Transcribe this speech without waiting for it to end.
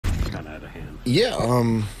kind of out of hand. Yeah,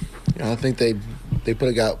 I think they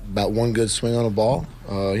got about one good swing on a ball.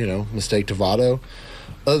 Mistake to Votto.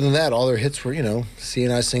 Other than that, all their hits were,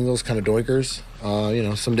 CNI singles, kind of doinkers.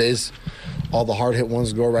 Some days all the hard hit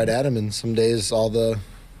ones go right at him, and some days all the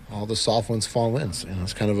soft ones fall in. So,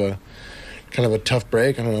 it's kind of a tough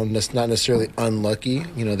break. I don't know, it's not necessarily unlucky.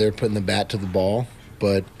 They're putting the bat to the ball,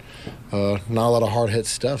 but not a lot of hard hit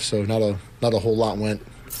stuff. So not a whole lot went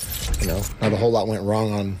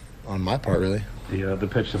wrong on my part, really. The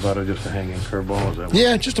pitch to Votto, just a hanging curveball, is that what?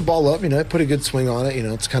 Yeah, just a ball up. Put a good swing on it.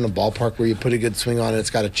 It's kind of ballpark where you put a good swing on it, it's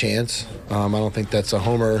got a chance. I don't think that's a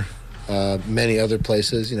homer. Many other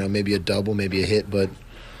places, maybe a double, maybe a hit, but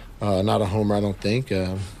not a homer, I don't think.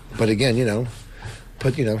 But again,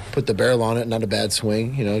 put the barrel on it, not a bad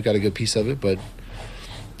swing. Got a good piece of it. But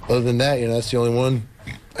other than that, that's the only one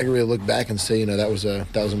I can really look back and say, that was a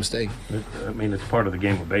mistake. It's part of the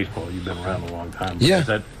game of baseball. You've been around a long time. Yeah. Is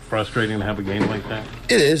that frustrating to have a game like that?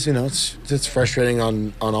 It is. It's frustrating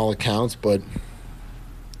on all accounts, but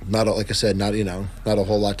like I said, not a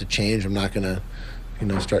whole lot to change. I'm not gonna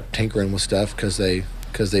start tinkering with stuff because they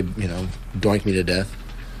doink me to death.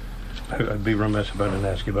 I'd be remiss if I didn't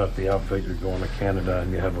ask you about the outfit. You're going to Canada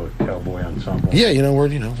and you have a cowboy ensemble. Yeah, we're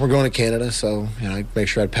going to Canada, so I make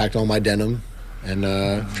sure I packed all my denim and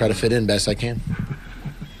try to fit in best I can.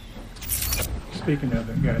 Speaking of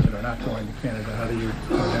the guys that are not going to Canada, how do you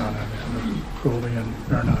go down on Goldie and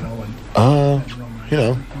Arenado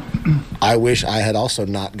and I wish I had also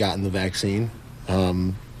not gotten the vaccine,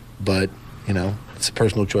 but it's a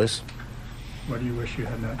personal choice. What do you wish you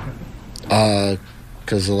had not gotten?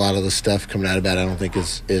 Because a lot of the stuff coming out about it I don't think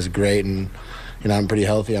is great, and I'm pretty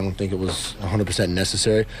healthy. I don't think it was 100%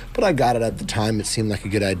 necessary, but I got it at the time. It seemed like a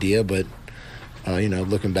good idea, but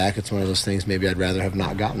looking back, it's one of those things maybe I'd rather have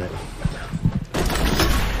not gotten it.